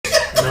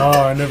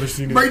Oh, I never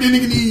seen it. Break the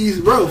nigga knees,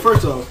 bro.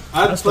 First off,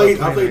 I played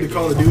the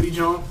Call of Duty,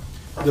 John.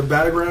 The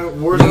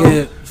Battleground Warzone.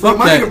 Yeah, fuck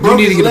that. You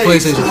need to get a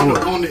PlayStation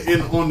 4. On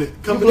the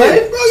company. Bro,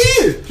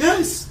 yeah.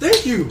 Yes,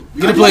 thank you.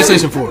 Get a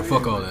PlayStation 4.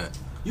 Fuck all that.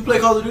 You play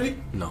Call of Duty?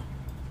 No.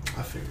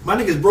 I figured. My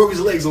niggas broke his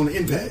legs on the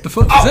impact. The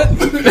fuck is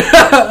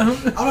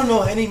that? I don't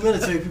know any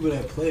military people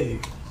that play.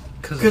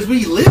 Because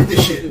we live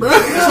this shit, bro.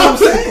 That's what I'm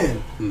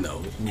saying.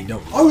 No, we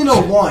don't. I only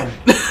know one.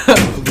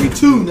 We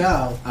two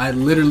now. I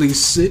literally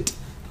sit,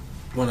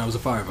 when I was a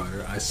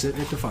firefighter, I sit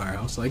at the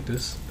firehouse like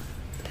this.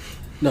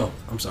 No,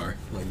 I'm sorry,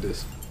 like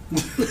this.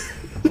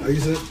 Are you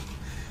sit?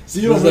 So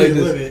you don't really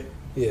live it.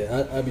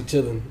 Yeah, I be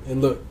chilling. And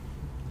look,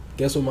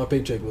 guess what my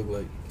paycheck look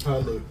like? How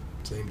it look?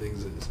 Same thing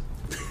as this.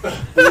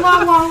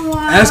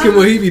 Ask him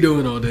what he be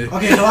doing all day.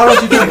 Okay, so why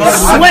don't you play Call of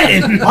Duty?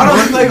 Sweating. Why don't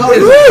you play Call of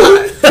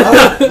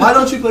Duty? Why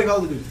don't you play Call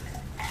of Duty?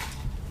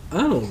 I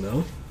don't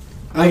know.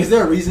 Like, is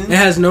there a reason? It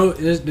has no.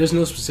 There's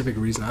no specific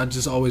reason. I've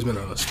just always been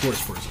a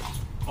sports person.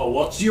 Oh,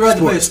 what? So you rather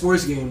play a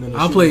sports game than a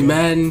I'll shooting play game?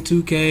 Madden,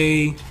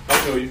 2K. I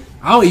feel you.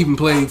 I'll even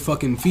play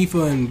fucking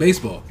FIFA and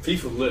baseball.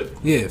 FIFA lit.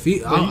 Yeah,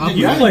 I'll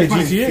You play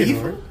play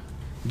GTA, right?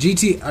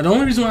 GT. The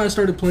only reason why I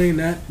started playing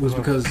that was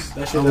because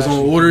I was on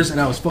orders and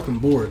I was fucking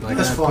bored. Like,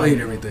 I played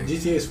everything.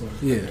 GTA is fun.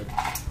 Yeah.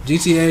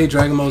 GTA,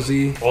 Dragon Ball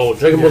Z. Oh,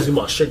 Dragon Ball Z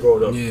my shit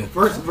growing up. Yeah.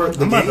 First,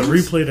 I'm about to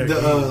replay that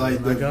game.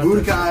 Like the I got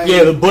Budokai.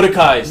 Yeah, the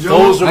Budokais.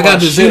 Those are I got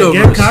my the shit. Xenoverse.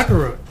 Get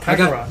Kakarot. I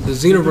got the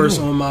Xenoverse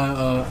on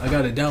my. I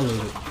got it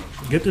downloaded.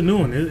 Get the new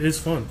one. It's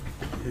fun.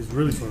 It's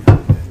really fun.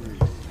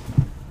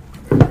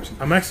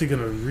 I'm actually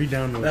gonna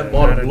re-download That that.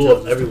 ball now blew that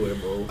up everywhere,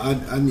 bro.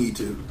 I need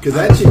to. Because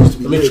that shit used to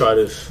be Let me lit. try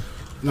this.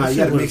 Nah, you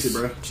gotta mix it,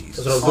 bro. That's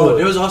what I'm Oh, doing.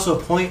 there was also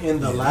a point in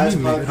the last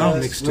I'll podcast.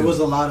 mix There too. was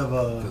a lot of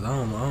Cause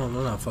I'm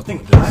not I fucking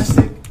think with this.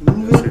 plastic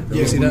moving.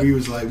 Yeah, see when that? we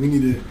was like, we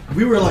need to.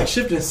 We were like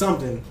shifting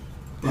something,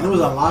 and there was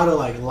a lot of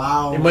like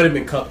loud. It might have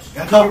been cups.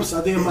 cups.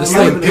 I think it might This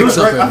have thing been. It was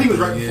picks up right, I think it was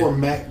right everything, before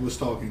Mac was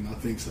talking. I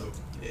think so.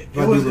 It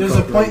was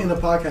a point in the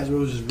podcast where it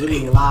was just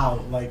really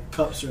loud, like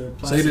cups or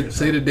plastic.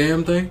 Say the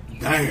damn thing.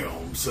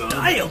 Damn, son.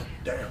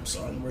 Damn,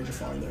 son, where'd you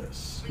find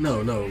this?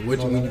 No. What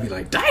you mean to be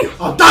like? Damn.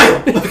 Oh,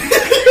 damn!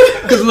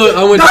 Cause look,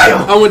 I went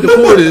to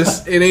pour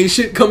this and ain't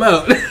shit come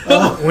out.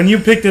 When you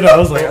picked it up, I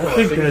was like, I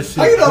think that shit.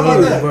 How you know about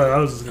good, that? But I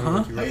was just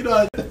gonna let you How know. you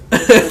know?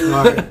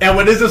 Alright. And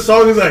when there's a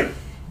song, it's like,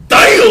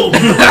 damn!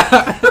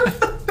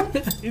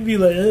 It'd be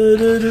like,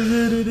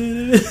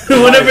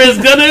 whenever it's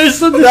gonna or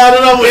something. I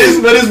don't know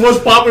when his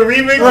most popular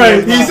remix.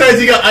 Right. He says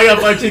I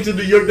got 5 chicks in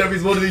New York that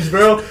means one of these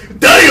girls.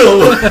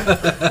 Damn!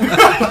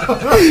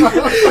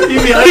 He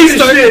be like,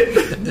 shit.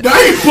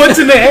 Damn. What's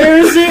in the air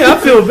and shit? I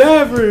feel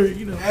bad for,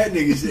 That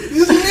nigga shit.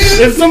 This is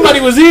if somebody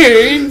was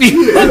here, he'd be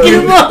fucking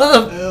him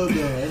up. Hell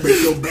no.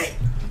 break your back.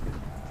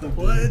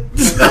 What?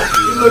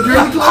 The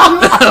Jersey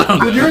Club?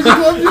 The Jersey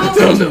Club? I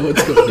don't know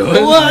what's going on.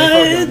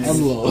 What?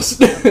 I'm lost.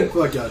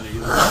 Fuck y'all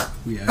niggas.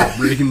 We are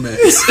breaking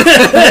backs.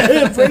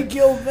 Break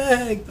your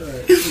back.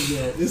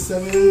 It's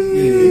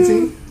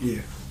 7:18?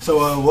 Yeah. So,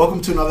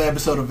 welcome to another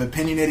episode of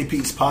Opinionated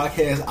Peeps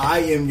podcast. I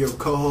am your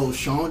co-host,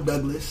 Sean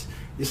Douglas.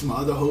 This is my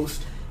other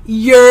host.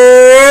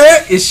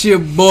 Yeah, it's your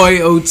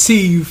boy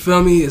OT, you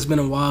feel me? It's been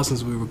a while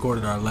since we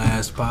recorded our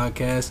last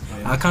podcast.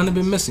 I kind of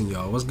been missing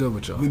y'all. What's good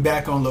with y'all? We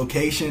back on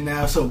location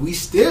now, so we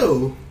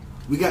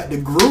got the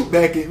group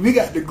back in. We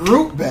got the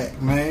group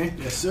back, man.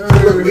 Yes, sir.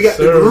 We got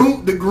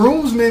the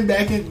groomsmen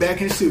back in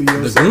the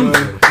studio. The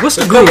groomsmen? What's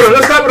the Let's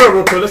groomsmen? clap it up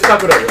real quick. Let's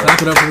clap it up. Clap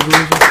it up for the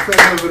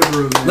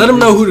groomsmen. Let them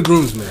know who the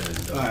groomsmen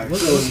is. All right,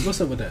 What's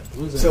up with that?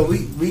 What's that? So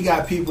we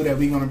got people that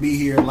we're gonna be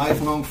here,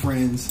 lifelong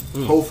friends.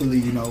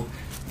 Hopefully,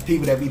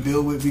 people that we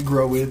build with, we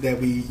grow with, that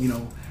we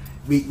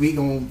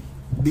gonna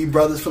be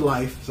brothers for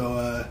life.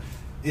 So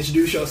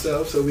introduce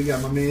yourself. So we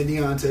got my man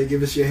Deontay.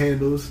 Give us your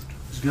handles.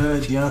 It's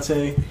good,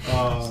 Deontay.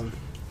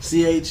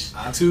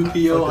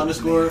 CH2PO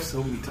underscore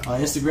So many times.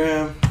 on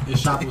Instagram.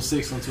 It's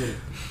Shop06 on Twitter.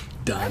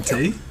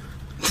 Dante.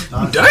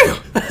 Damn.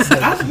 I said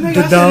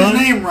Don?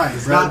 his name right.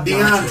 It's Bro. not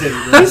Deontay.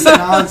 Bro. It's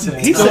Deontay.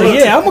 He said,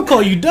 yeah, I'm going to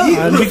call you Don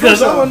Yeah, look, because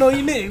first I don't off- know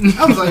your name.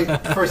 I was like,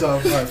 first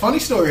off, all right, funny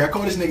story. I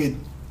called this nigga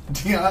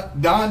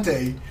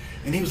Dante,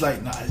 and he was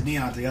like, nah, it's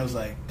Deontay. I was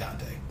like,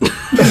 Dante.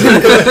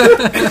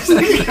 This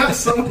nigga got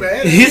so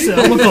mad. He said,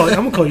 I'm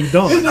going to call you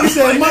Don. This nigga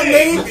said, my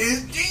name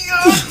is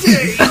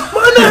Deontay.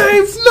 My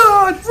name's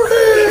not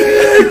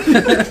Fred.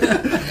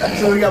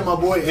 So we got my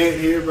boy Ant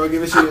here, bro.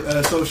 Give us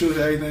your socials,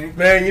 everything.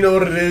 Man, you know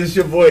what it is.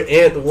 Your boy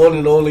Ant, the one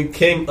and only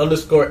King _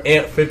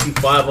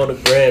 Ant55 on the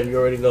gram. You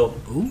already know.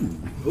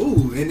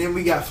 Ooh, and then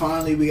we got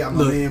my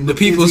man The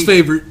people's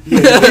favorite. Yeah,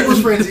 the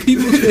people's friend. The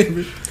people's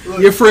favorite.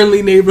 Your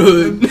friendly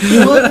neighborhood.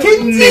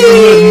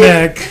 Neighborhood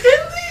Mac.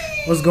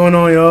 What's going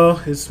on, y'all?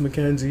 It's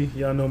Mackenzie.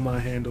 Y'all know my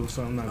handle,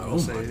 so I'm not going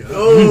to say it.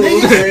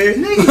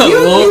 Nigga,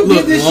 you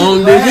did this long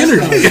shit dick last energy.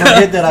 time.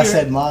 Forget that I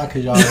said mine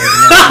because y'all already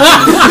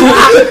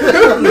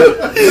know.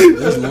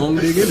 That's long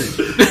dick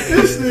energy.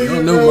 You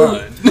don't know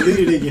mine. Get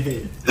it in your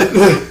head.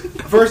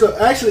 First off,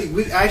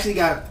 we actually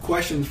got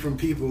questions from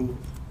people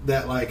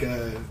that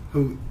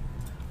who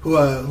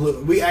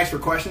we asked for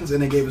questions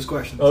and they gave us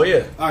questions. Oh,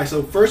 yeah. All right,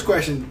 so first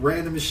question,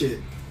 random as shit.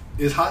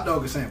 Is hot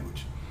dog a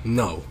sandwich?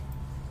 No.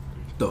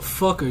 The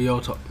fuck are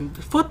y'all talking?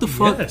 What the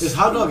fuck? Yes. Is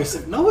hot dog a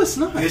sandwich? No, it's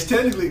not. It's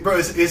technically, bro.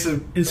 It's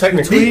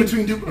technically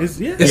between two. It's,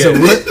 yeah. It's a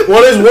what?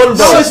 What is one bun?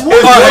 No, it's one.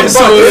 Alright,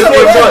 so It's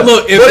one bun.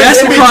 look, if What is that's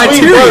in the between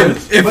criteria,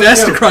 buns? if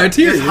that's the It's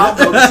criteria, hot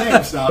dog a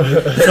sandwich style.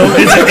 So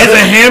it's a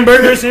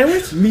hamburger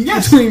sandwich? meat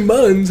Yes. between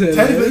buns.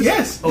 Technically,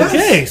 yes.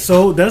 Okay,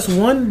 so that's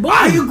one bun.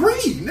 I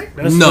agree. Nick.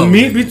 That's No. the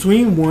meat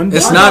between one bun.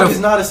 It's Hot not dog a- is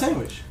not a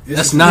sandwich.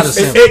 That's not a It,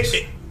 sandwich.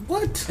 it,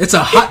 What? It's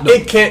a hot dog.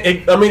 it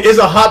can't. I mean, it's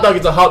a hot dog.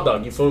 It's a hot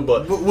dog. You feel me?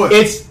 But what?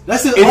 it's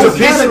That's his it's own a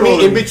piece of meat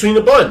category. in between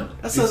the bun.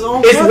 That's his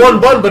own. It's category.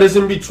 one bun, but it's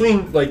in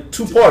between like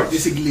two parts.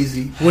 It's a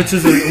glizzy. Which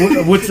is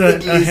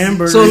a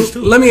hamburger? So is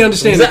too. let me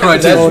understand Exactly.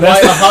 the criteria.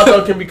 That's why a hot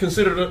dog can be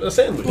considered a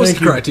sandwich. What's the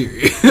Thank you.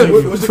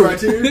 criteria? What's the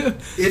criteria?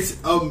 It's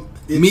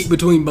Meat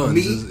between buns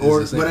meat is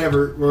or a sandwich.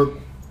 whatever, or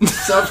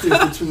substance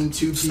between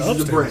two pieces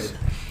of bread.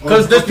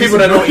 Because there's people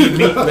that don't eat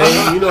meat,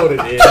 man. You know what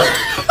it is.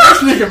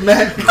 This nigga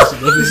mad. This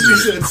nigga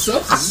said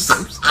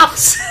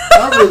substance.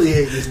 I really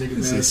hate this nigga,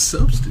 It's man. a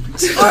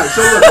substance. All right,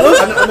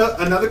 so look,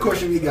 another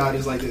question we got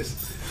is like this.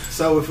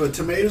 So if a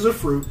tomato's a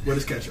fruit, what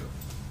is ketchup?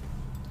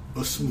 A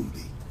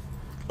smoothie.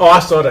 Oh, I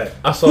saw that.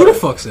 I saw Who the that.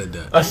 fuck said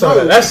that? I saw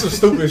that. That's some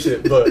stupid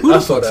shit, but Who I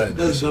the saw fuck that. said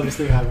that? That's the dumbest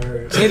thing I've ever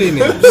heard. Say their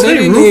name. Say their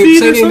name. roofied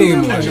Say or their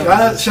name. something?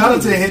 Mark. Shout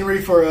out to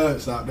Henry for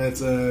stop.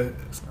 That's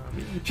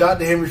shout out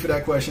to Henry for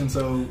that question.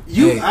 So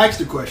you Hey, asked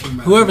the question,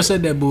 man. Whoever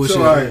said that bullshit,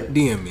 So, all right.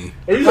 DM me.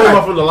 Are you talking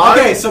about from the live?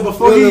 Okay, so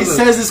before Look, he look, look.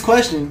 says this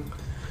question,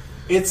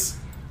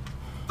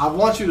 I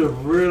want you to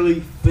really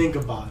think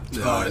about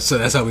it. All right, so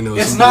that's how we know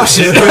It's some not.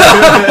 bullshit.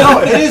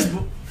 No, it is.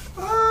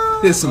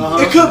 It's some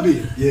It could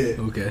be, Yeah.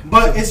 Okay.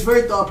 but it's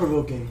very thought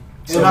provoking,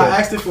 and So- I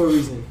asked it for a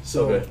reason.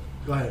 So Okay.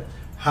 go ahead.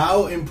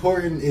 How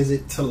important is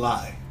it to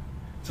lie?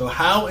 So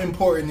how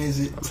important is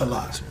it to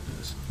lie?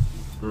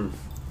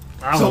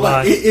 I So don't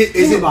like, lie.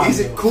 is about it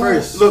it, cool?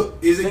 first. Look,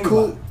 is it Think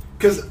cool? about it.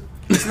 Because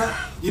it's not.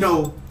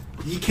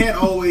 You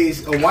can't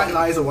always. A white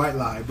lie is a white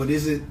lie. But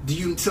is it?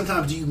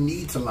 Sometimes do you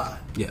need to lie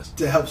Yes.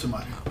 to help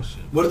somebody?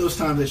 What are those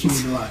times that you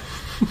need to lie?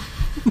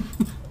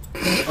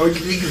 Or do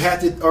you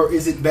have to? Or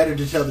is it better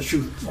to tell the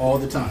truth all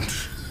the time?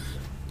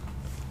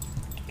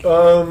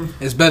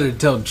 It's better to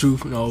tell the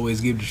truth and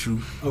always give the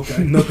truth.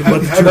 Okay. Nothing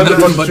but the Have- Nothing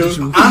have- but the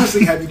truth.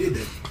 Honestly, have you did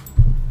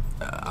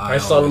that? I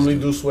solemnly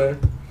do swear.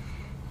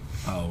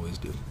 I always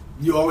do.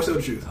 You always tell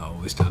the truth. I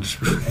always tell the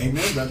truth.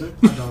 Amen, brother.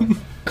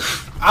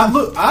 I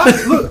look.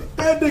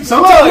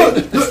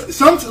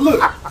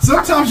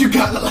 Sometimes you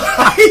gotta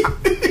lie.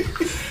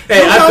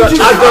 Hey, I've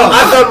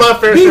done my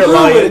fair Be share of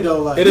real with lying. it,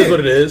 though, like- It is what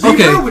it is. Be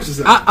Okay, real with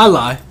yourself. I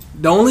lie.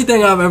 The only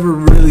thing I've ever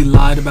really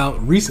lied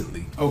about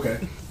recently Okay.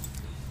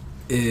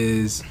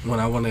 is when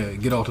I want to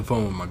get off the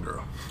phone with my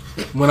girl.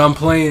 When I'm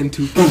playing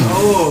 2K.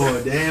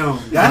 Oh damn!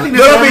 I think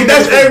But I mean,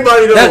 that's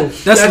everybody though.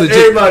 That's legit.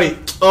 everybody.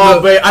 Oh,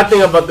 Look. man, I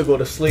think I'm about to go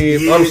to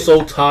sleep. Yeah. I'm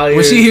so tired.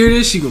 When she hear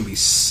this, she gonna be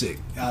sick.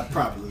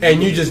 Probably.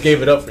 and you just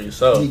gave it up for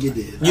yourself. You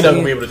did. You're not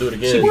gonna be able to do it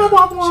She again. be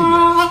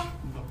alright.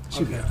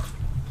 She be alright.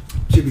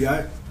 Should be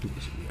alright.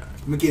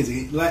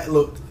 Mackenzie,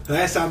 look.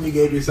 Last time you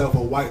gave yourself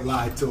a white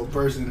lie to a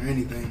person or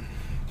anything,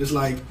 just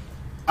like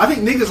I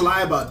think niggas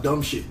lie about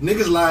dumb shit.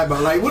 Niggas lie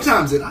about like what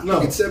time is it? I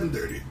think it's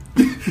 7:30.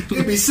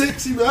 It'd be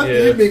 6.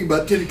 It'd be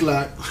about 10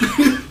 o'clock.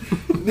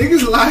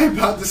 Niggas lie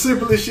about the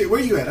simplest shit. Where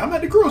you at? I'm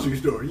at the grocery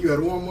store. You at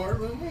Walmart?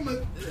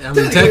 I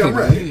mean,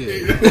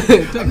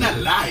 technically, I'm not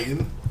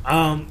lying.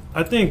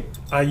 I think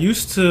I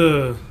used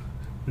to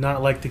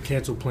not like to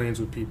cancel plans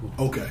with people,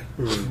 Okay.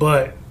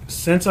 but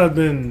since I've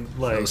been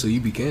like, Oh, so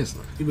you be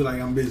canceling? You be like,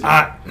 I'm busy.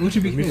 What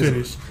you be let me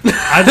canceling? finish.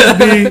 I just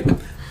be.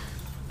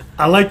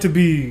 I like to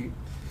be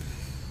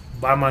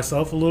by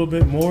myself a little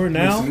bit more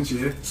now. Makes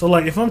sense, yeah. So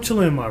like, if I'm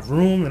chilling in my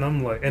room and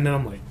then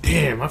I'm like,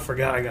 damn, I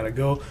forgot I gotta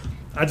go.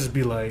 I just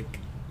be like,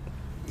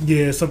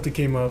 yeah, something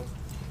came up.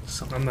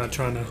 I'm not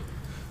trying to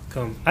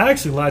come. I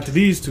actually lied to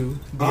these two.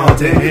 Oh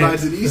damn! You lied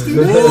to these two.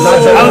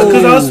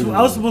 Because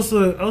I was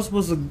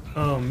supposed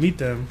to meet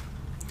them,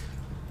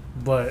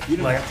 but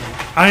like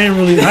I ain't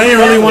really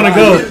want to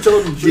go.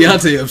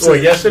 Deontay upset.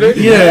 What, yesterday?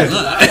 Yeah,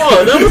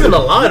 Oh, that wasn't a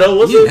lie though,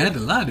 was You it? had to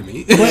lie to me.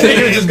 You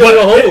just got a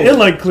it hold.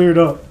 like cleared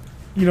up.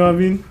 You know what I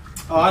mean?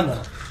 Oh, I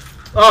know.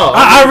 Oh,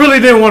 I really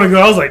didn't want to go.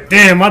 I was like,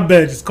 damn, my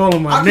bad just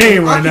calling my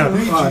name right I now. can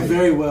read Alright. you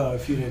very well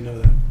if you didn't know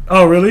that.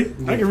 Oh really?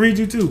 I can read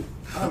you too.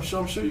 I'm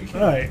sure you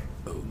can. All right.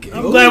 Okay.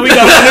 I'm glad we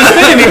got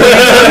understanding.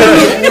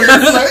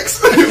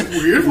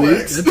 Weird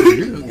flex.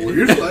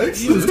 Weird flex.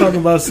 He was talking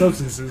about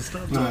substances.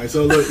 Stop All right,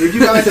 so look, if you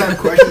guys have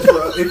questions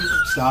for us,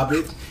 stop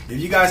it. If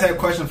you guys have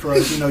questions for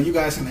us, you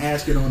guys can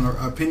ask it on our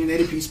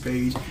opinionated piece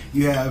page.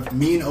 You have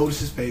me and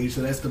Otis's page,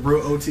 so that's the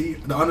real OT,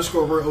 the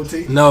underscore real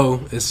OT. No,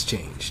 it's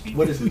changed.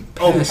 What is it?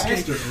 Oh, Pastor.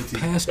 Pastor OT.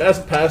 Pastor that's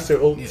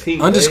Pastor OT.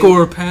 man.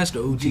 underscore Pastor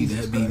OG. Jesus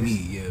That'd be Christ.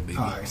 me. Yeah, baby.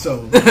 All right,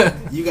 so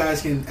you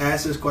guys can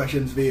ask us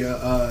questions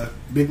via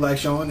Big Like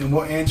Sean, and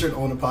we'll answer it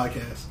on the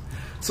podcast.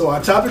 So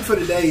our topic for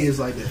today is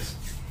like this.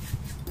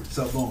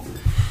 So boom,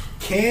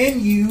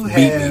 can you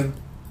have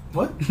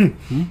what?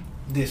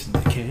 This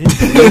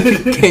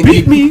nigga. Can you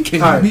beat me?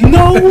 Can All right. you beat me?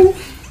 No.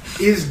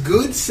 Is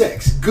good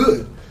sex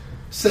good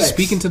sex.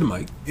 Speaking to the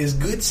mic. Is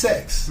good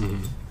sex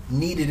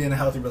needed in a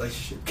healthy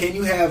relationship? Can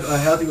you have a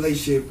healthy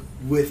relationship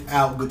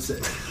without good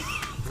sex?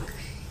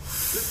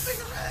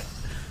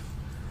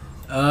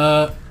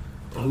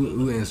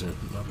 Who answered?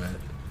 My bad.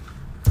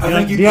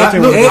 I think you.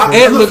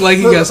 Ant looked like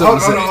he got something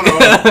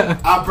to say.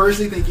 I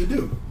personally think you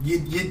do.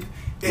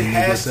 It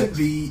has to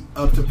be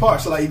up to par.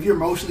 So, like, if you're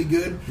emotionally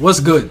good, What's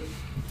good?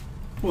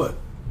 what?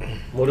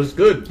 What is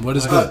good? What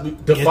is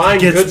good? Define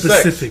Get good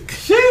specific.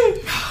 sex.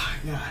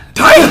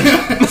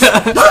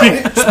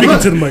 Speaking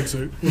to the mic,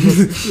 sir.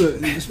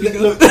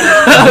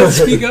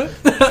 Speak up.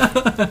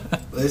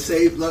 Let's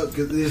say, look,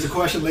 'cause there's a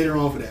question later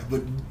on for that.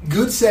 But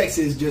good sex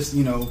is just,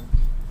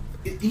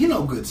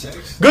 good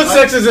sex. Good Like,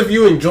 sex is if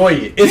you enjoy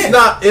it. It's Yeah.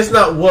 not. It's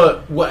not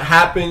what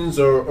happens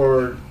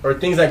or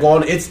things that go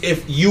on. It's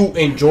if you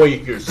enjoy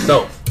it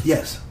yourself.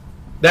 Yes.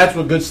 That's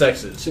what good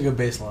sex is. It's a good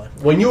baseline.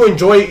 When you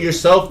enjoy it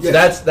yourself,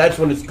 Yes. that's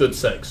when it's good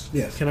sex.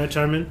 Yes. Can I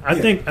chime in? I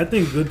Yeah.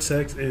 think good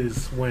sex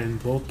is when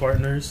both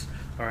partners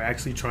are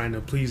actually trying to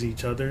please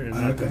each other and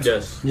not Okay.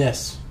 Yes.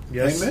 Yes.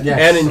 Yes. Amen. Yes.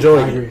 And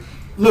enjoying I it. agree.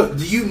 Look,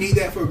 do you need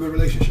that for a good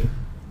relationship?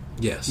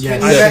 Yes. Yes.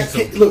 Can you I have-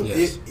 think so. look,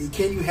 Yes.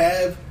 can you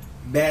have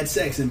bad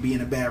sex and be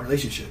in a bad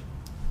relationship?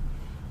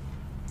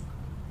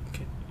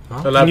 Can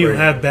Elaborate. you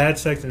have bad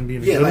sex and be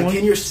in a Yeah, good like one?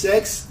 can your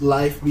sex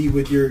life be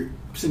with your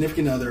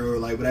significant other or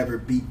like whatever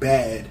be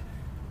bad,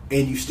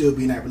 and you still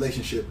be in that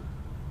relationship?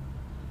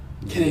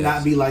 Can it Yes.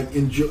 not be like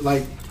enjoy?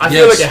 Like I Yes,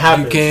 feel like it you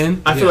happens.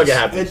 can. I feel Yes. like it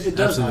happens. It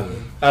does Absolutely.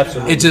 happen.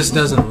 Absolutely. It just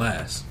doesn't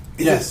last.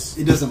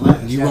 it doesn't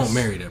last. You Yes. won't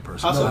marry that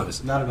person, How so?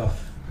 obviously. Not at all.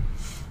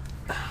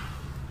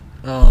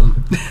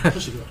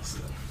 Push it else.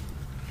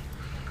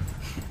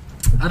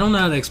 I don't know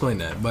how to explain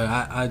that, but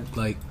I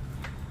like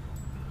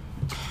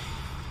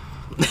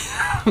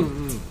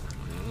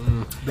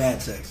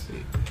Bad sex.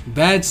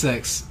 bad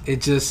sex.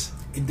 It just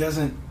It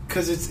doesn't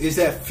because it's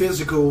that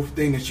physical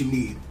thing that you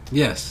need.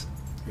 yes,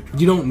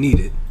 you don't need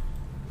it.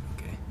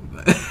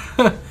 Okay,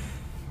 but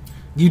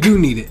you do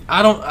need it.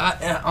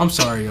 I'm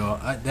sorry, y'all.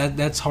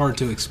 That's hard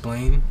to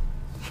explain.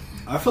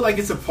 I feel like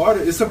it's a part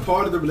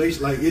of the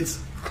relation. Like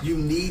you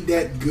need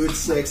that good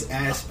sex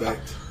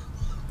aspect.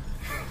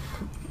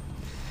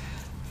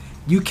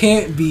 You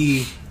can't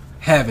be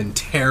having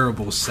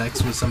terrible sex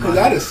with Cause somebody.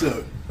 that is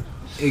suck.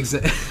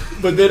 Exactly.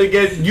 But then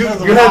again, you That's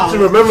have to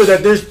wild. remember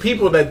that there's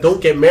people that don't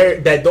get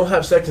married, that don't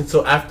have sex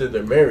until after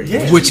they're married.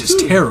 Yeah. Which is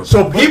terrible.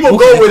 So people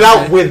Okay. go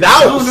without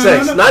No,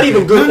 sex, no. not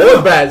even good No.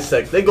 or bad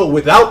sex. They go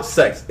without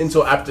sex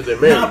until after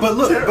they're married. Nah, but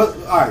look,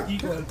 all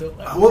right.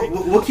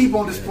 We'll keep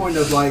on this point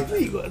of like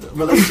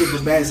relationship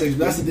with bad sex.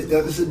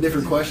 That's a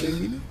different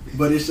question.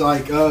 But it's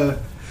like,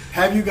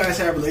 have you guys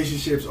had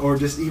relationships or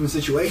just even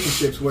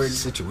situationships where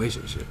it's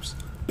Situationships.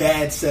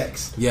 bad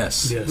sex?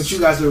 Yes. Yes. But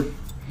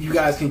you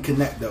guys can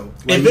connect though.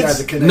 Like, If you it's-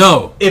 guys are connect.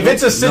 No. If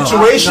it's a No.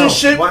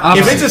 situationship, No.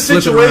 if it's a Flip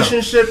it around.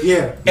 situationship,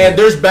 Yeah. and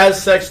there's bad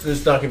sex,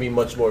 there's not gonna be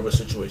much more of a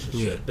situationship.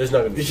 Yeah. There's not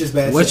gonna be. It's just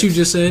bad What sex. you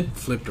just said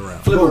flipped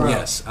around. Flip around.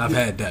 Yes, I've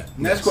had that.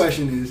 Next Yes.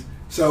 question is: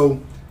 so,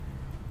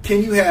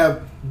 can you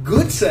have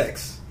good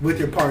sex with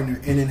your partner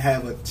and then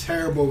have a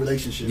terrible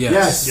relationship?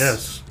 Yes.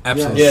 Yes.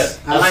 Absolutely. Yeah,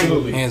 Like,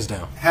 absolutely. Hands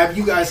down. have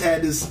you guys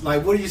had this?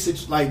 Like, what are you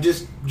like?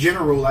 Just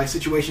general like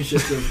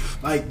situationships of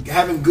like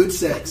having good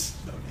sex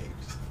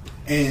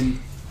and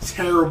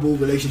terrible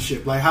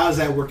relationship. Like, how does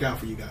that work out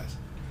for you guys?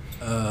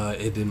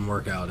 It didn't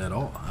work out at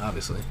all,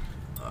 obviously.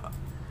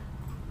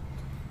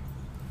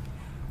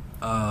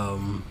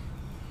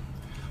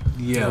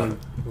 Yeah.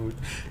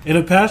 In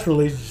a past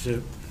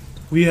relationship,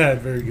 we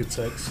had very good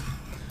sex,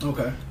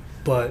 Okay,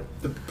 but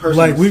the person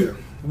like was there.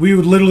 we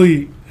would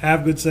literally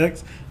have good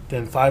sex,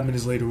 then 5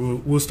 minutes later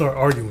we'll start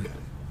arguing.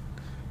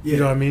 Yeah. You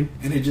know what I mean?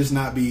 And it just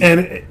not be.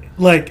 And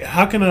like,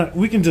 how can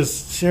we can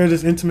just share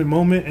this intimate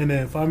moment, and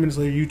then 5 minutes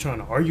later you trying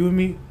to argue with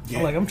me?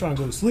 Yeah. I'm trying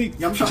to go to sleep.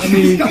 Yeah, I'm trying. I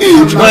mean,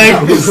 I'm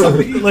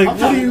trying like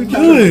what are you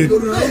doing? Go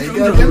to bed,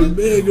 goddamn it.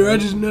 Big girl, I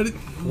just nutted.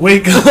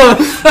 Wake up,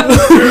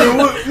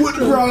 What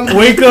the problem?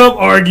 wake up,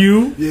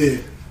 argue, Yeah,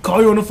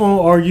 call you on the phone,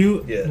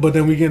 argue. Yeah. But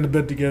then we get into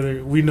bed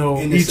together. We know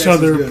And the each sex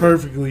other is good.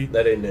 perfectly.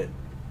 That ain't it.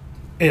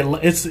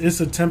 It's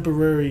a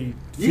temporary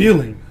Yeah.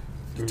 feeling.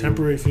 A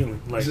temporary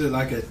feeling. Like is it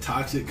like a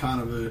toxic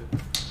kind of a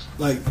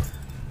like?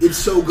 It's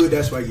so good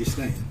that's why you're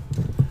staying,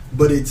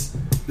 but it's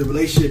the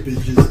relationship is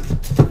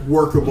just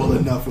workable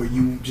enough where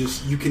you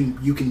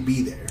can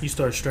be there. you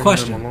start stringing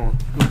Question. them along.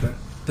 Okay.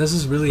 Does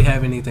this really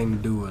have anything to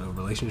do with a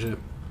relationship?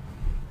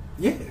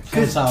 Yeah,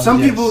 because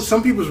Sometimes, yes.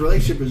 some people's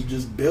relationship is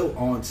just built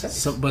on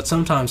sex. But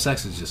sometimes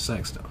sex is just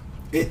sex, though.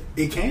 It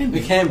can be.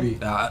 It can be.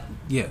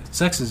 Yeah,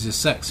 sex is just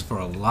sex for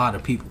a lot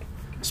of people,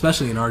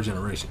 especially in our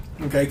generation.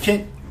 Okay,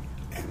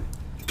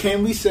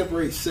 can we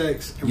separate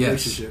sex and Yes,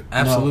 relationship?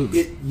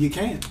 absolutely. You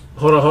can.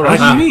 Hold on. What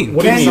do you mean?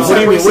 What do you mean? Can't What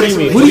do you mean? What do you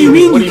mean? What do you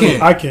mean What you do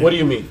can't? I can't. What do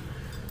you mean?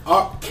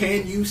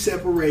 Can you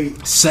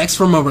separate? Sex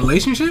from a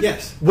relationship?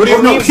 Yes. What do you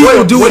Oh, no, mean? people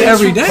What- do what- it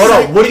every day. Hold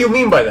on. What do you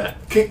mean by that?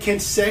 Can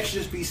sex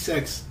just be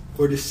sex,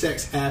 or does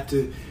sex have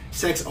to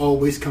sex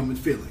always comes with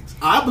feelings.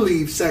 I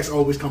believe sex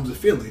always comes with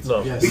feelings.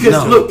 No. Yes. Because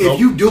No. look, if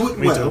you do it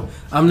Me well, too.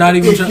 I'm not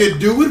even. if you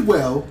do it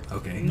well,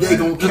 Okay. they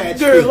gonna catch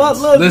Girl, I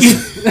feelings. love you.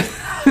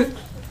 Listen.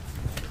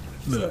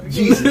 Look,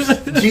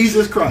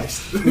 Jesus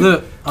Christ.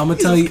 look, I'm gonna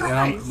tell you, Jesus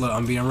and Christ.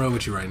 I'm being real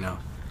with you right now.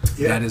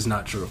 Yeah. That is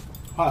not true.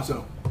 How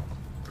so?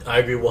 I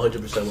agree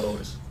 100% with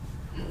Otis.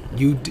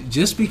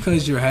 Just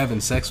because you're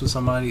having sex with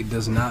somebody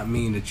does not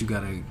mean that you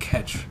gotta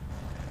catch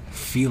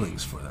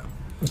feelings for them.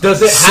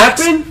 Does it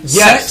Sex- happen?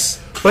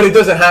 Yes. But it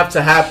doesn't have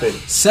to happen.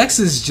 Sex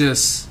is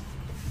just,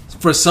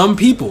 for some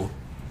people,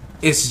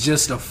 it's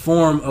just a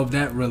form of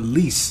that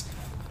release,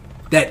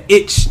 that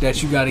itch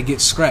that you gotta get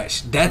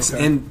scratched. That's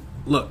Okay. and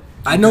look,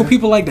 I know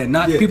people like that.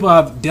 Not Yeah. people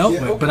I've dealt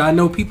Yeah, with, okay. but I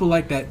know people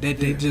like that. That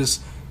they Yeah.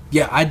 just,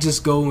 I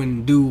just go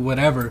and do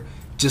whatever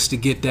just to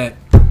get that.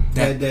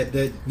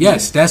 That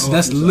Yes, that's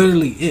Oh, so-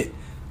 literally it.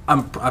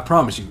 I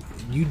promise you,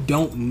 you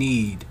don't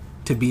need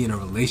to be in a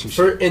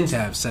relationship to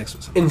have sex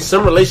with someone. In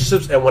some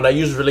relationships, and when I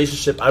use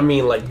relationship, I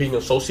mean like being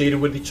associated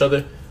with each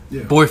other.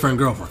 Yeah. Boyfriend,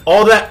 girlfriend.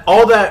 All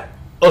that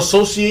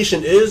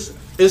association is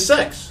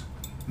sex.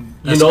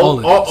 That's you know, all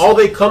it is. all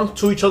they come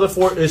to each other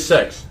for is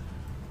sex.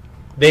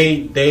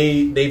 They've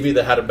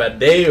either had a bad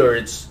day or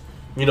it's,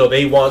 you know,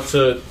 they want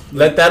to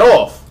let that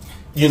off.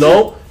 You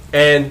know,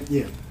 and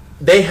Yeah.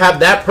 they have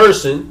that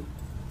person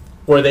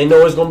where they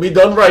know it's gonna be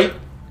done right,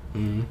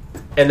 and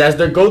that's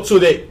their go-to.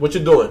 What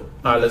you doing?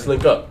 All right, let's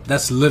link up.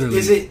 That's literally.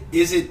 Is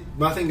it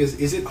my thing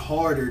is it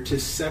harder to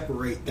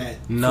separate that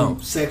No.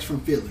 from sex from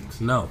feelings?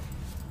 No,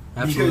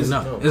 absolutely Because-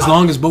 not. No. As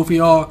long as both of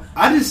y'all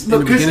I just in the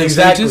because beginning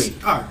Exactly.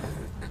 stages all right.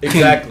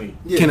 Exactly.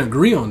 Yeah. can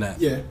agree on that,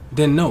 Yeah.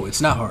 then no,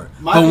 it's not hard.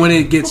 My But when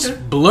thing- it gets okay.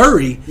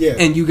 blurry, Yeah.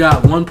 and you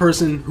got one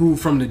person who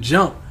from the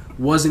jump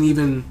wasn't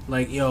even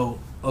like, yo,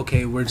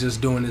 okay, we're just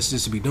doing this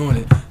just to be doing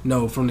it.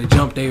 No, from the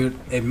jump they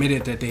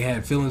admitted that they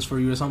had feelings for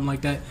you or something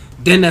like that.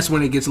 Then that's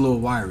when it gets a little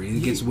wiry.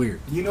 It gets weird.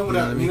 You know what You know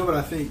I what I mean? you know what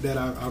I think that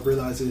I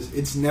realize is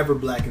it's never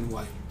black and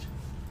white.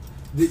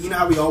 You know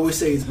how we always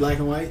say it's black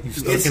and white? You're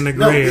stuck It's in the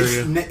gray it's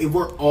area.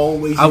 we're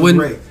always I in wouldn't-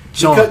 gray.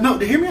 Sean. Because, no,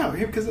 hear me out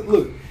here because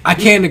look, I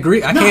can't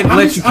agree. I No, can't I'm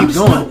let just- you I'm keep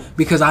just- going no.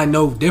 because I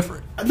know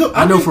different. Look,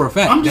 I I'm know just- for a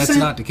fact I'm just that's saying-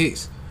 not the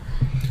case.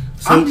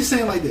 I'm just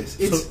saying like this.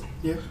 It's So-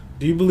 yeah.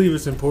 Do you believe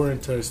it's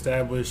important to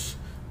establish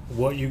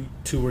what you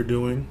two were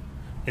doing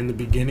in the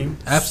beginning?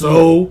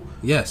 Absolutely.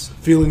 Yes, So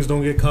feelings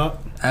don't get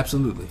caught?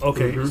 absolutely.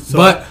 Okay. Mhm. So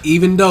But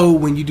even though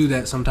when you do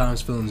that,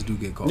 sometimes feelings do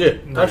get caught. Yeah,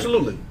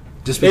 absolutely.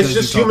 Just because It's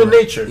just you talk human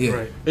about- nature. Yeah.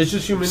 Right. It's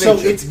just human So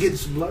nature. it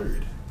gets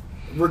blurred.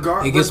 It gets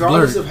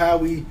Regardless blurred. of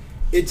how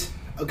it's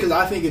because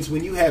I think it's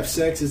when you have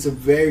sex, it's a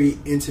very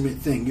intimate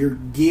thing. You're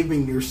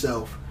giving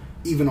yourself,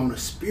 even on a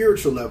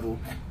spiritual level,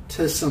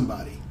 to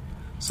somebody.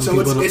 Some So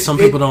people, it's- some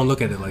it- people don't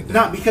look at it like that.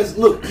 Not because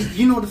look,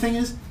 you know what the thing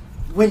is.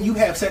 When you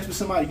have sex with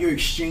somebody, you're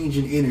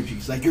exchanging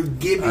energies. Like you're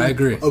giving I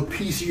agree. a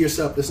piece of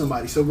yourself to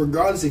somebody. So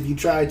regardless if you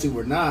try to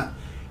or not,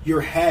 you're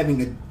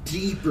having a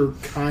deeper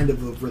kind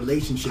of a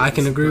relationship. I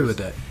can with the agree with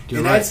person. that. You're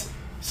and right. that's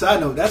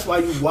side note. That's why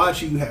you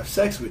watch who you have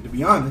sex with. To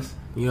be honest.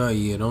 Yeah,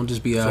 don't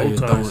just be out here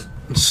Sometimes.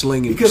 throwing,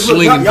 slinging, Because look,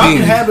 slinging y'all can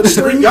pins. have an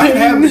agreement. Y'all can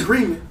have an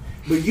agreement,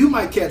 but you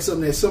might catch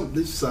something that some.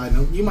 This is a side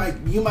note. You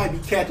might be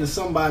catching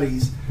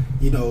somebody's,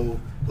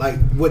 like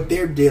what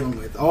they're dealing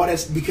with. All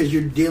that's because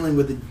you're dealing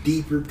with a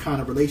deeper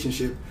kind of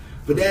relationship.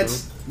 But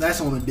that's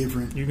on a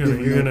different. you're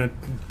different gonna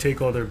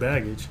take all their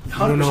baggage. You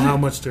 100%. don't know how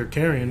much they're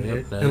carrying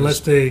Yep, that unless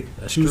is- they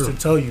that's choose true. to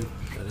tell you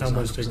That how is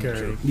much they're 100%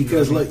 carrying. true.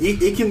 because look,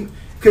 it can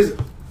because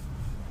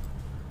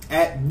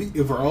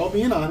if we're all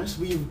being honest,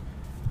 we've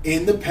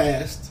in the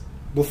past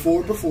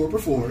before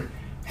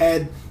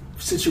had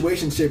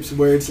situationships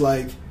where it's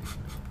like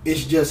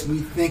it's just we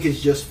think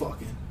it's just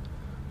fucking,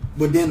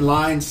 but then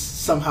lines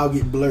somehow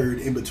get blurred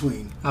in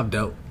between. I've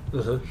dealt.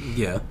 Uh-huh.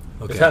 Yeah.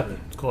 Okay. It's happening.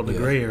 It's called the Yeah.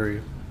 gray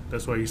area.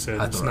 That's why you said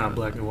I it's thought not I-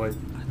 black and white.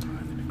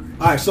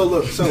 All right, so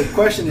look,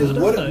 question is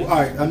what? All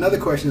right, another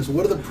question is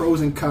what are the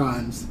pros and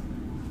cons?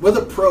 What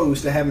are the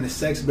pros to having a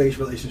sex-based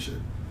relationship?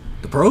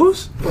 The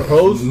pros?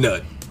 Pros?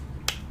 Nut.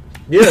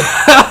 Yeah.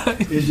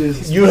 It's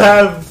just you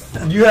have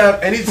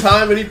any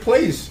time, any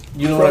place.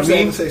 You know what I pros to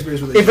having mean? a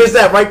sex-based If relationship. it's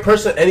that right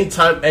person,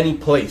 anytime, any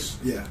place.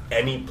 Yeah.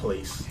 Any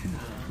place.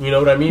 You know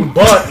what I mean?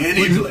 But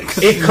Any place.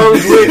 it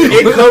comes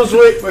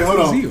with Wait, hold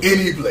on. Zero.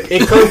 Any place.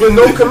 it comes with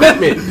no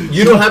commitment.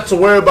 You don't have to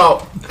worry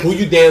about who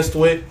you danced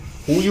with,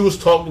 who you was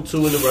talking to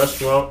in the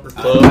restaurant or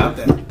I club. doubt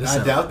that. This I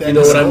sound- doubt that. You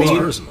know what I in the mean? whole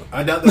Personal. heart.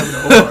 I doubt that in the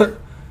whole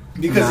heart.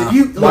 Because Nah. if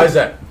you Why is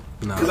that?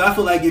 No. Because I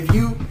feel like if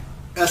you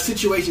a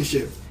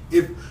situationship,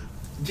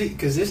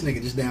 because this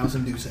nigga just down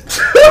some dude said.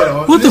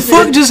 What the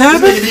fuck just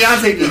happened? This nigga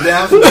Deontay just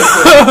down some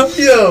dude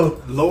said.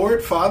 Yo.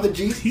 Lord, Father,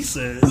 Jesus, He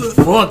said,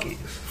 "Fuck it."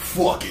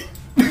 fuck it.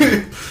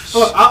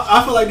 Look,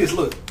 I feel like this.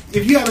 Look,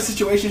 if you have a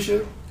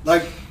situationship,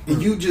 like,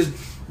 and you just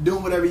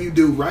doing whatever you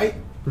do, right?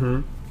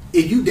 Mhm.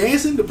 If you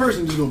dancing, the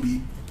person just gonna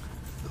be,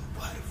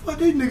 why the fuck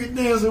this nigga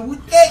dancing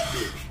with that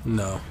bitch?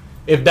 No.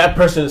 If that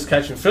person is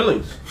catching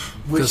feelings.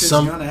 Which 'Cause is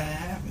some- gonna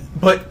happen.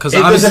 But 'Cause it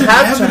doesn't obviously-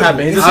 have to happen.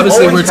 It doesn't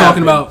Obviously, we're always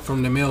talking happen. about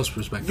from the male's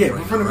perspective. Yeah,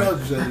 right from now, the right?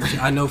 male's perspective.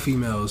 I know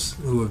females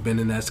who have been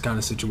in that kind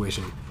of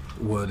situation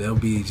Well, they'll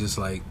be just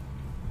like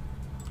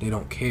they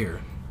don't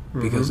care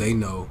because they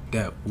know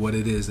that what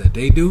it is that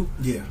they do.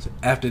 Yeah.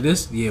 After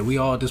this, we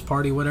all at this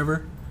party,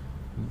 whatever.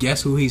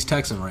 Guess who he's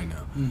texting right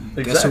now?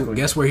 Exactly.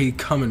 Guess where he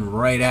coming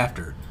right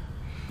after?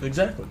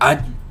 Exactly.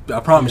 I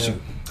promise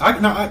you.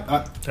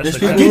 There's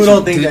people who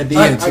don't think that deep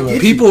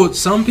into it.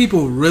 Some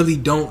people really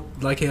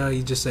don't, like how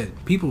you just said.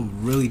 People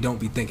really don't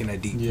be thinking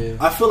that deep. Yeah.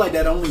 I feel like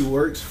that only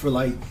works for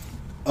like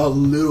a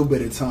little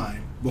bit of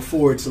time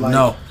before it's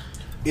like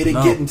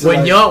it'll get into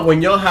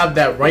when y'all have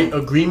that right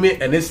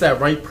agreement and it's that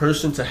right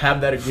person to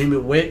have that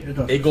agreement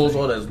with, it goes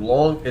on as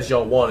long as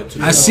y'all want it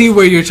to. I see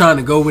where you're trying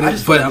to go with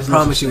it, but I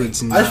promise you,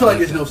 it's not. I just feel like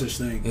like there's no such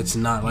thing. It's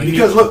not like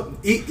because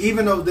look,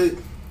 even though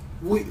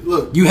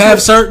you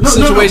have certain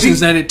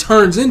situations that it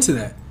turns into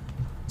that.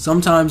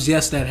 Sometimes,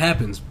 yes, that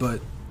happens, but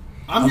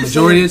a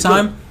majority of the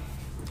time,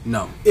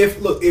 no.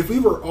 If we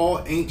were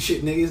all ain't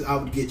shit niggas, I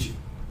would get you.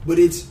 But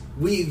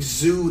we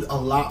exude a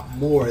lot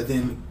more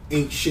than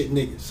ain't shit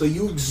niggas. So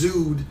you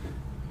exude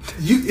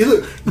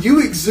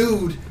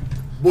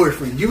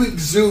boyfriend. You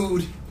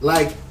exude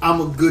like I'm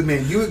a good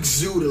man. You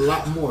exude a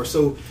lot more.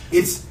 So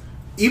it's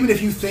even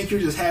if you think you're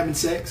just having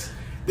sex,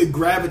 the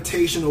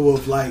gravitational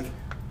of like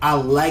I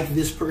like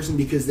this person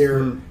because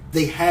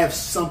they have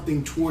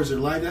something towards their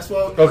life. That's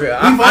why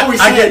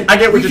I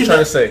get what you're trying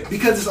to say.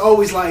 Because it's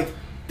always like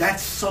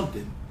that's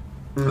something.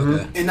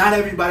 And not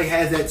everybody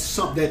has that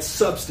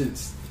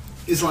substance.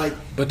 It's like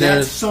but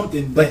that's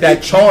something like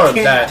that charm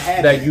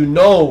that you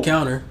know.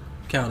 Counter.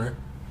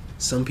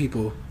 Some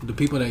people, the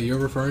people that you're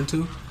referring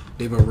to,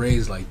 they were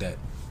raised like that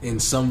in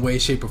some way,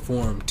 shape, or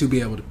form to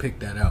be able to pick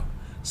that out.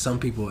 Some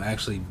people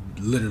actually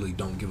literally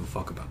don't give a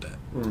fuck about that.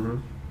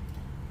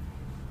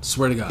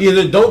 Swear to God.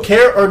 Either don't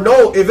care or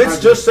no. If it's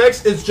just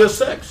sex, it's just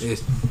sex.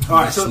 All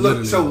right. So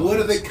look. So what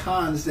are the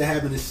cons to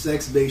having a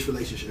sex-based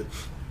relationship?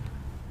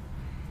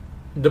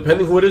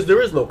 Depending who it is,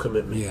 there is no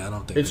commitment. Yeah, I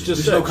don't think it's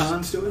just there's sex. no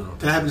cons to it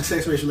to having a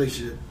sex-based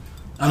relationship.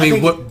 I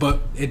mean, but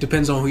it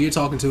depends on who you're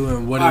talking to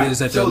and what it is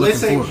that they're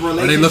looking for.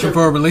 Are they looking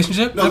for a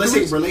relationship? No, let's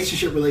say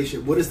relationship.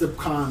 What is the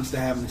cons to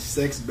having a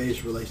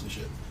sex-based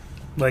relationship?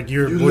 Like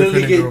your You boyfriend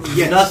literally and get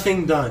girlfriend.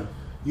 nothing done.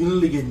 You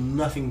literally get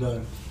nothing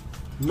done.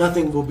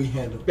 Nothing will be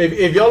handled.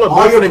 If y'all are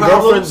boyfriend and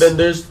girlfriend, then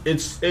there's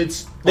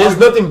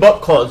nothing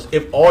but cons.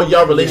 If all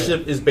y'all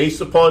relationship is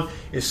based upon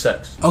is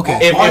sex. Okay.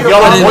 If I y'all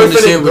are didn't boyfriend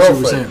understand and what you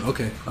were saying. girlfriend.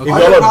 Okay. If All y'all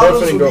your are problems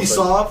boyfriend and will be girlfriend.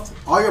 solved.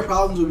 All your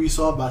problems will be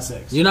solved by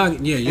sex. You're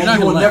not. Yeah, you're not you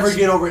gonna will last. never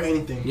get over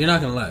anything. You're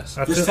not gonna last.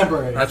 It's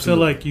temporary. I feel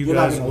like you You're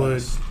not guys gonna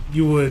would last.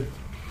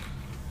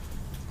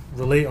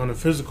 relate on a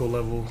physical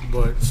level,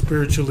 but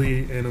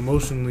spiritually and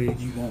emotionally,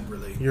 You won't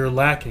relate. you're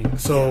lacking.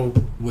 So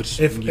Which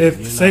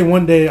if say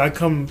one day I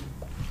come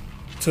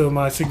to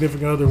my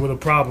significant other with a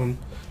problem,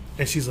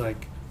 and she's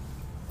like,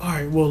 "All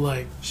right, well,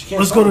 like,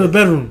 let's go to the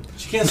bedroom."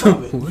 She can't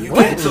solve it. You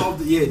can't solve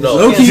the No.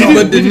 low-key,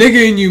 but the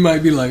nigga in you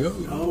might be like,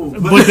 oh.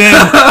 But then,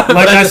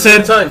 like I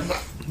said, time.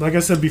 like I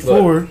said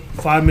before,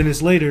 5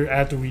 minutes later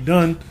after we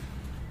done,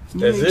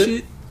 That's it.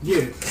 Shit.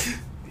 Yeah,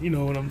 you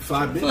know what I'm.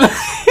 5 minutes.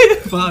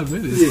 5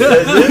 minutes. I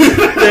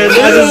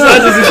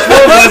just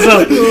exposed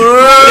myself. It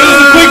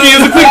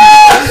was a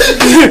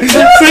quickie.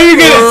 So you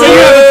get it. So you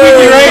have a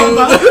quickie,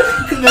 right?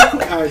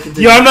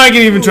 Yo, I'm not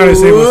gonna even try to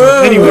save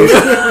myself. Anyways,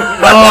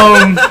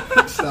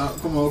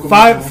 Stop. Come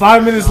on.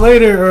 5 minutes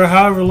later, or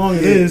however long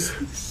it is,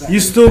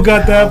 you still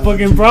got that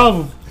fucking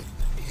problem.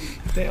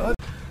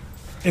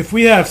 If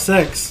we have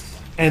sex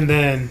and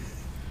then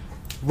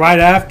right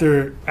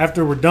after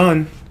we're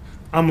done,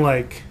 I'm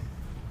like,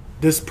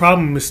 this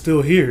problem is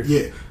still here.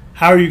 Yeah.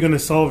 How are you gonna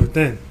solve it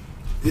then?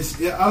 I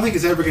don't think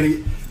it's ever gonna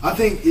get. I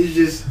think it's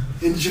just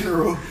in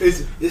general.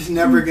 It's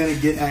never gonna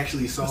get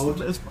actually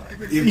solved.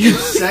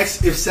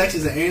 If sex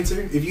is the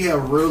answer, if you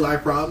have real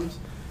life problems,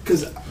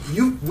 because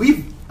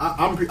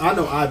I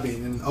know I've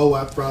been and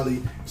I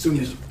probably assume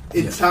this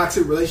in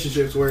toxic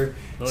relationships where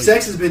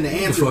sex has been the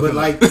answer, but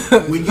like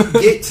when you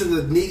get to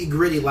the nitty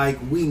gritty, like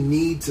we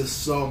need to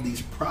solve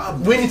these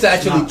problems. We need to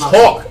actually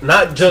talk,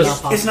 not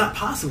just. It's not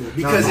possible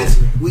because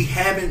we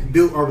haven't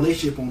built our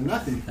relationship on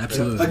nothing.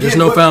 Absolutely. Again, There's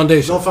no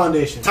foundation. No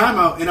foundation. Time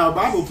out in our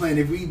Bible plan.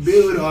 If we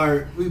build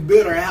our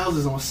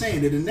houses on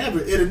sand, it'll never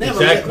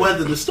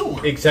weather the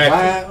storm. Exactly.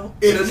 Wow.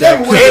 It'll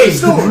never weather the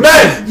storm.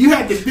 Amen. You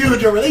have to build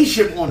your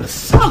relationship on a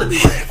solid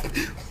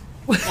ground.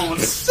 On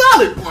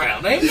solid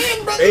ground.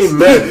 Amen, brothers.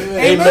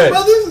 Amen.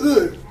 Brothers.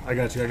 Good. I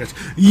got you.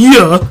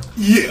 Yeah.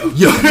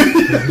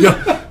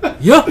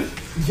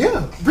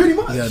 Pretty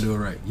much. You gotta do it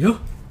right.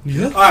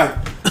 Yeah. All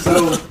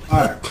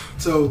right.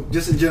 So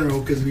just in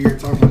general, because we are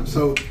talking about,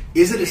 so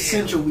is it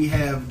essential we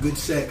have good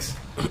sex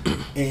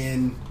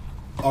in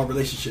our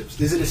relationships?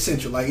 Is it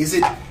essential? Like, is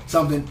it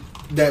something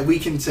that we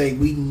can say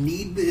we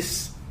need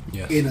this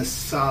in a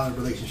solid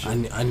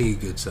relationship? I need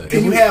good sex.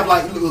 Can you have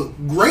like look,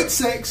 great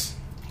sex,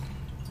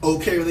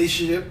 okay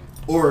relationship,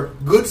 or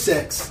good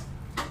sex,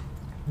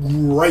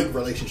 great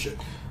relationship?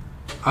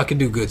 I can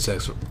do good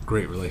sex,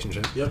 great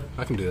relationship. Yep.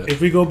 I can do that. If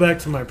we go back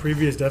to my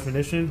previous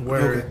definition,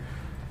 where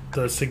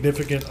the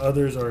significant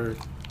others are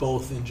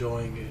Both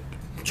enjoying it.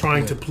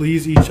 trying to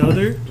please each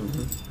other,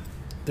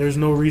 there's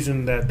no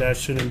reason that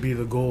shouldn't be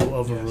the goal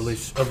of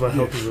a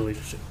healthy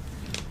relationship.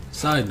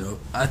 Side note,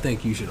 I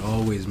think you should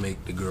always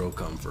make the girl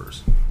come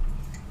first.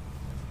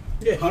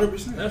 Yeah,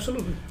 100%.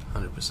 absolutely.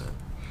 100%.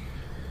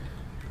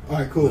 All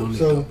right, We cool. don't need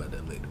to So, talk about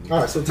that later.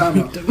 all right, so time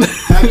out.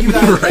 Have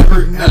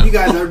you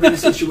guys ever been in a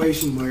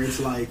situation where it's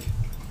like,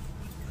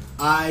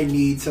 I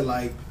need to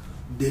like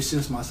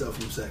distance myself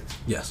from sex?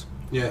 Yes.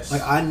 Yes.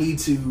 Like I need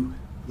to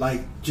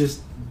like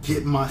just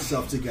get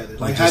myself together.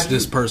 Like just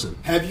this person.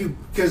 Have you?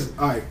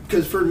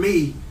 Because for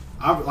me,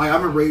 I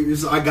remember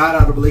I got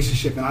out of a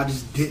relationship and I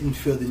just didn't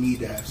feel the need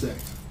to have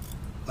sex.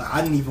 Like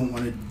I didn't even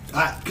want to.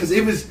 Because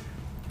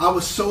I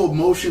was so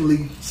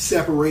emotionally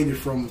separated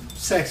from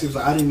sex. It was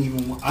like I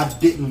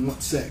didn't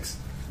want sex.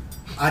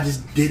 I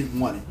just didn't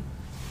want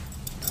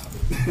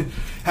it.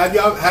 Have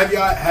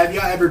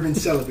y'all ever been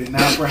celibate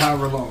now for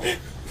however long?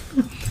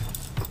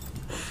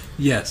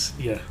 Yes.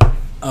 Yeah.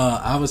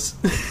 I was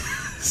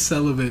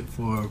celibate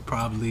for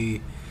probably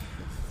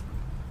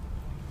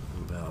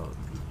about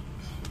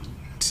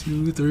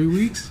 2-3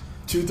 weeks.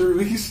 2-3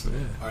 weeks. Yeah.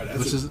 All right,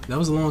 that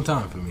was a long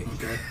time for me.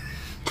 Okay.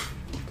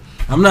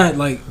 I'm not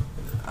like.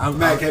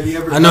 Mac, have you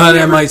ever? I know how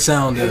that might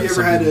sound. Have you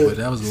ever had to but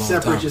that was a long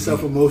separate time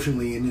yourself for me.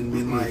 emotionally and then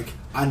been like,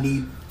 I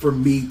need for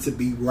me to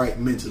be right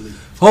mentally?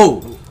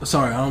 Oh,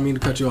 sorry, I don't mean to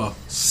cut you off.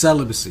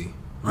 Celibacy,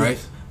 right?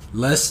 Yes.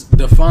 Let's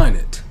define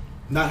it.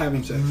 Not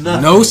having sex.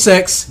 No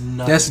sex.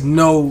 Nothing. That's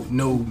no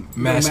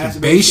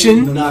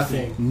masturbation.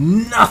 Nothing.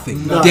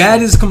 Nothing.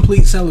 That is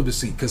complete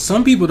celibacy. Because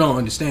some people don't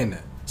understand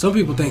that. Some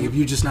people think if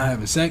you're just not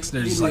having sex,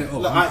 they're just like,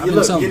 oh, I'm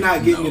Look, celibate. you're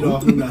not getting it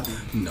off of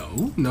nothing.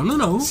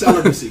 No.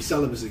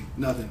 Celibacy,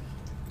 nothing.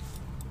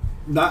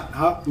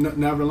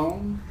 Never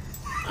alone.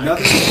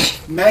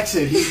 Nothing. Max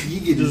said he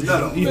get his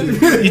nut off. He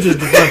just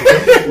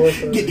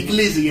debunked. Get the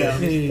glizzy out.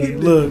 Hey,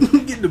 look.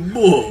 Get the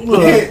bull.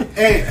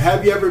 Hey,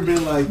 have you ever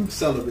been like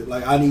celibate?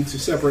 Like I need to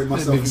separate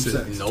myself from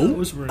sex.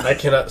 No. I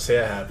cannot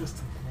say I have.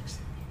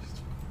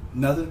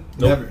 Nothing.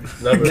 Nope.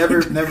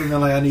 Never been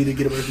like I need to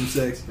get away from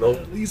sex.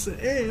 Nope. Lisa,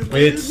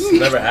 It's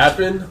never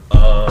happened.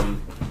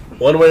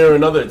 One way or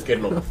another, it's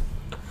getting off.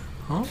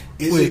 Huh?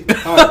 Is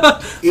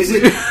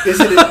it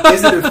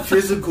a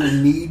physical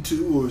need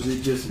to, or is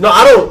it just? No,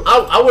 I don't.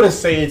 I wouldn't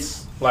say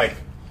it's like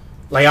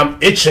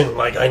I'm itching.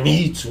 Like I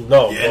need to.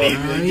 No,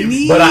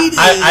 but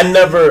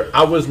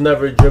I was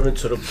never driven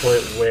to the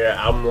point where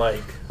I'm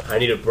like I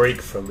need a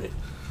break from it.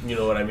 You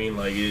know what I mean?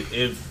 Like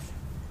if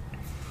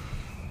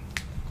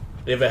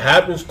it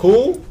happens,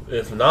 cool.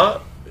 If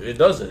not, it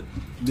doesn't.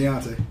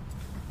 Deontay.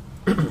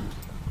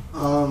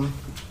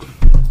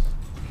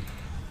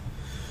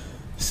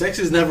 Sex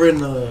is never in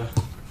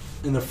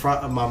the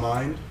front of my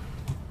mind.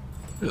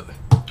 Really?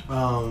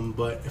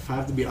 But if I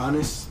have to be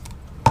honest,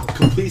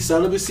 complete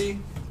celibacy,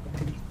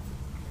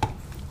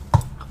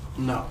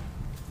 no,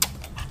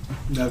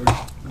 Never.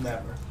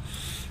 never.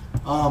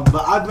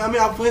 But I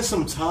mean, I've went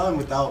some time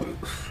without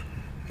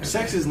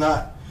sex.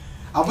 I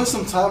went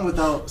some time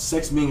without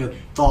sex being a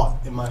thought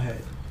in my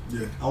head.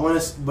 Yeah.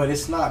 But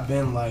it's not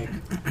been like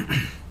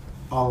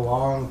a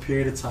long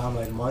period of time,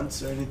 like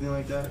months or anything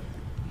like that.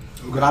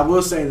 Okay. But I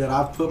will say that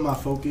I've put my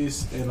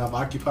focus and I've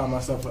occupied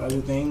myself with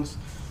other things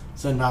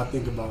to not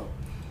think about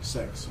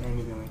sex or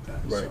anything like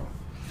that. Right. So.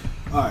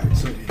 All right.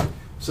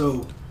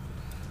 So,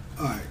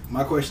 all right.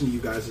 My question to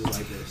you guys is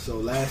like this. So,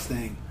 last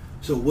thing.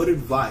 So, what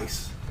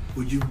advice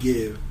would you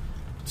give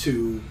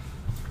to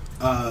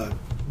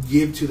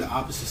the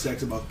opposite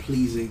sex about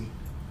pleasing,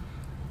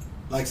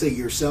 like, say,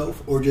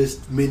 yourself or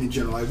just men in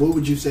general? Like, what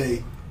would you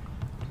say?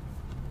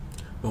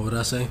 What would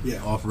I say?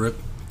 Yeah. Off rip.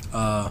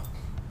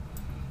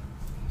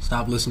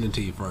 Stop listening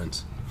to your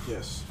friends.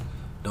 Yes.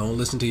 Don't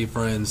listen to your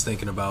friends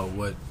thinking about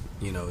what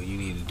you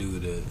need to do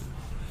to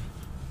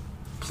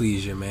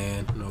please your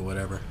man or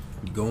whatever.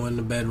 You go in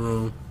the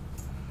bedroom,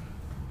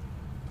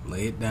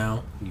 lay it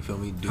down. You feel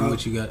me? Do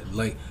what you got.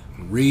 Like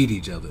read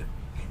each other.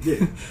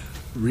 Yeah.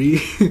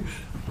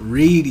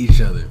 read each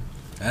other.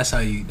 That's how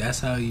you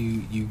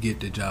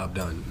get the job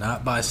done.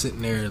 Not by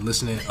sitting there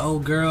listening. Oh,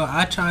 girl,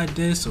 I tried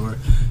this, or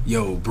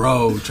yo,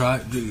 bro, try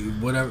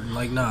whatever.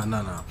 Like, nah.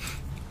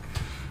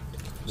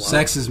 Wow.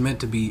 Sex is meant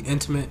to be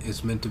intimate.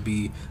 It's meant to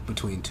be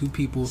between two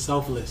people.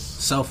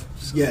 Selfless.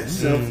 Yes,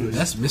 selfless.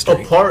 That's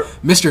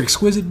Mr.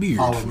 Exquisite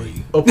Beard for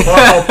you.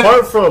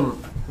 Apart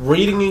from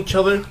reading each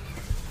other,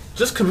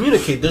 just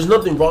communicate. There's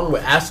nothing wrong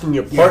with asking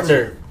your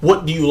partner,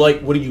 what do you like,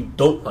 what do you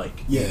don't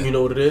like? Yeah. You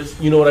know what it is?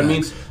 You know what I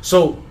mean?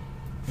 So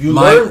you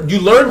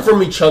learn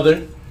from each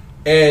other,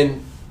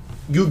 and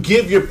you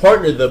give your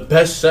partner the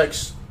best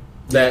sex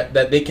that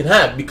they can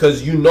have,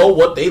 because you know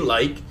what they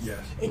like. Yes.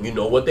 And you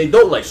know what they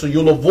don't like, so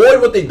you'll avoid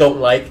what they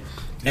don't like,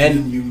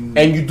 and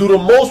you do the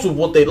most with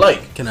what they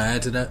like. Can I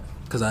add to that?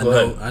 Because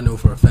I know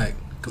for a fact,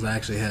 because I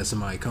actually had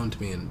somebody come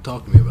to me and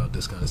talk to me about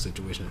this kind of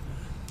situation.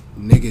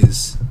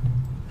 Niggas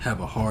have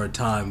a hard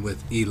time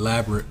with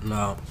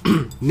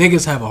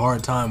niggas have a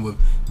hard time with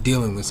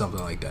dealing with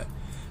something like that.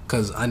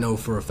 Because I know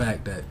for a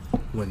fact that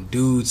when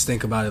dudes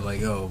think about it,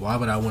 like, oh, why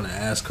would I want to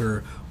ask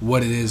her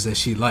what it is that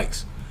she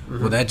likes?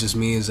 Well, that just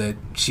means that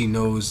she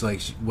knows,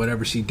 like,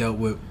 whatever she dealt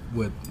with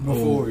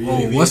Before,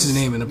 what's his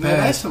name in the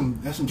past.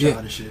 That's some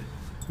childish shit.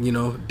 You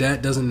know,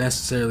 that doesn't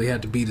necessarily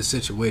have to be the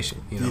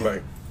situation. You know,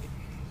 Right.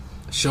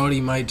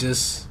 Shorty might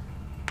just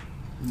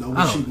know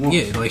what she wants.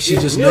 Yeah, like she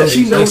just knows.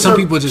 She knows like some her,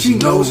 people just she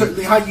know. knows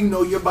her, how you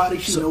know your body.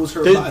 She knows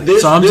her body.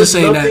 So I'm just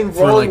saying that nothing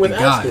for wrong like the with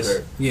asking guys.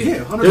 her.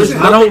 Yeah, 100%.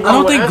 I don't wrong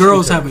with think asking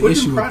girls her. have an Put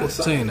issue them pride with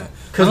aside. saying that.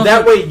 Because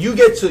that way you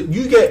get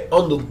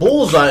on the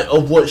bullseye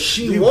of what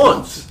she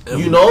wants.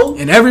 You know,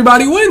 and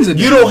everybody wins it.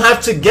 You don't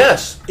have to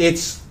guess.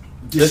 It's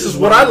this is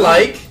what I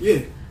like. Yeah.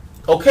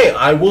 Okay,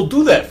 I will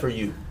do that for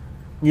you.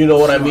 You know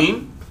what I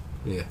mean?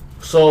 Yeah.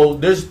 So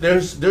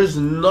there's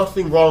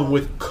nothing wrong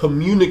with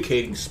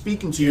communicating,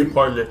 speaking to your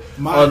partner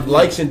on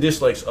likes and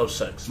dislikes of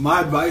sex.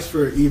 My advice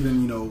for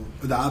even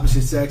the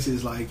opposite sex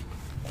is like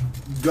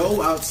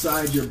go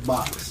outside your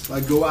box.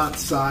 Like go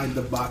outside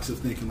the box of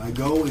thinking. Like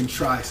go and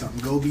try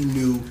something. Go be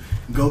new.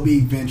 Go be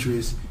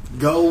adventurous.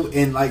 Go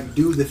and like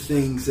do the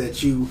things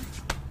that you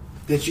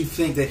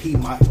think that he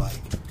might like.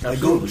 Like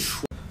go.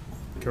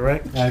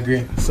 Correct. I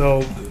agree.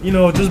 So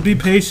just be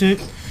patient.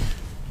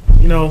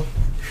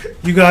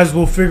 You guys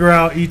will figure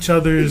out each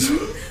other's.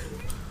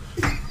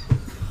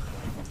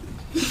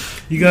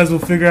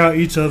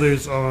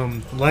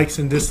 Likes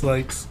and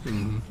dislikes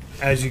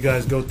as you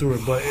guys go through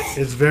it. But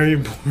it's very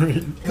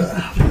important.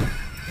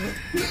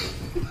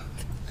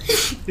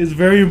 It's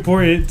very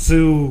important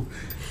to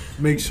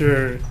make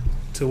sure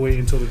to wait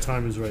until the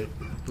time is right.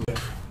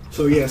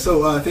 So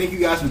thank you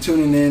guys for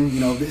tuning in.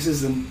 This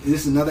is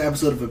another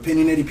episode of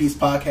Opinionated Peeps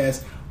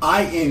podcast.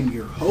 I am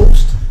your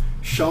host,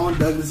 Sean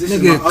Douglas. This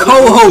is my other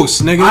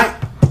co-host,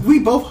 nigga. We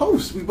both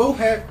host. We both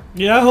have.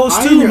 Yeah, I host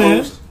I am too, your man.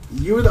 host.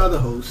 You're the other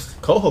host.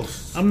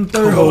 Co-host. I'm the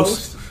third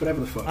host.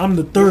 Whatever the fuck. I'm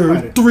the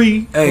third.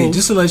 Three. Hey, host.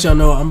 Just to let y'all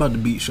know, I'm about to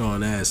beat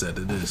Sean ass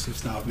after this.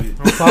 Stop it.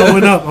 I'm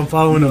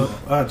following up.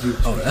 Oh, that's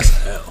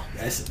a L.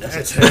 That's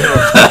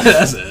hell.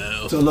 That's a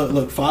L. So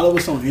look. Follow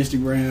us on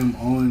Instagram,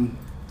 on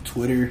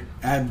Twitter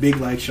at Big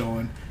Like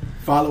Sean.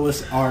 Follow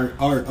us our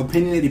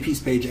Opinionated Peeps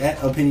page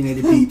at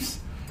Opinionated Peeps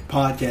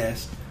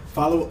podcast.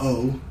 Follow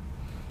O.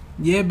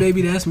 Yeah,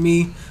 baby, that's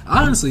me.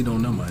 I honestly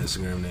don't know my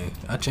Instagram name.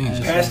 I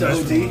changed it. Pastor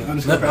OT. I'm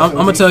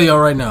gonna tell y'all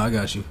right now. I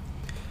got you.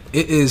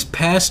 It is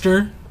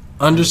Pastor_OT.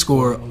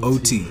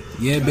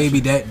 Yeah, gotcha. Baby,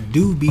 that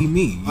do be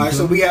me. All right,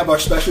 so we have our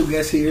special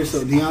guest here.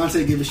 So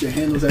Deontay, give us your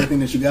handles,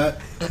 everything that you got.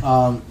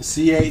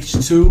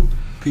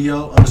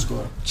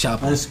 CH2PO_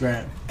 Chopper.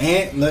 Instagram.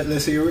 And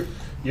let's hear it.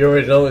 You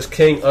already know it's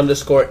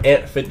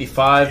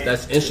King_Ant55.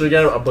 That's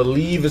Instagram. I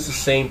believe it's the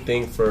same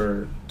thing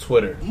for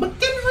Twitter.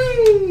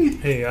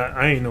 Hey,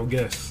 I ain't no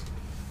guest.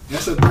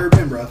 That's a third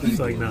member, I think.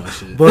 It's like nah.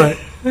 But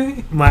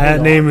my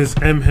ad name is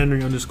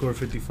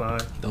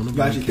mhenry_55.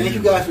 Gotcha. Thank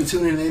you guys for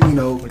tuning in.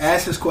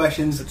 Ask us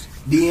questions,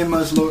 DM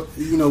us.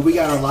 We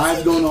got our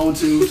lives going on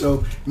too.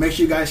 So make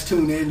sure you guys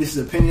tune in. This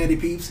is Opinionated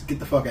Peeps. Get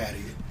the fuck out of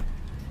here.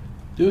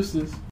 Deuces.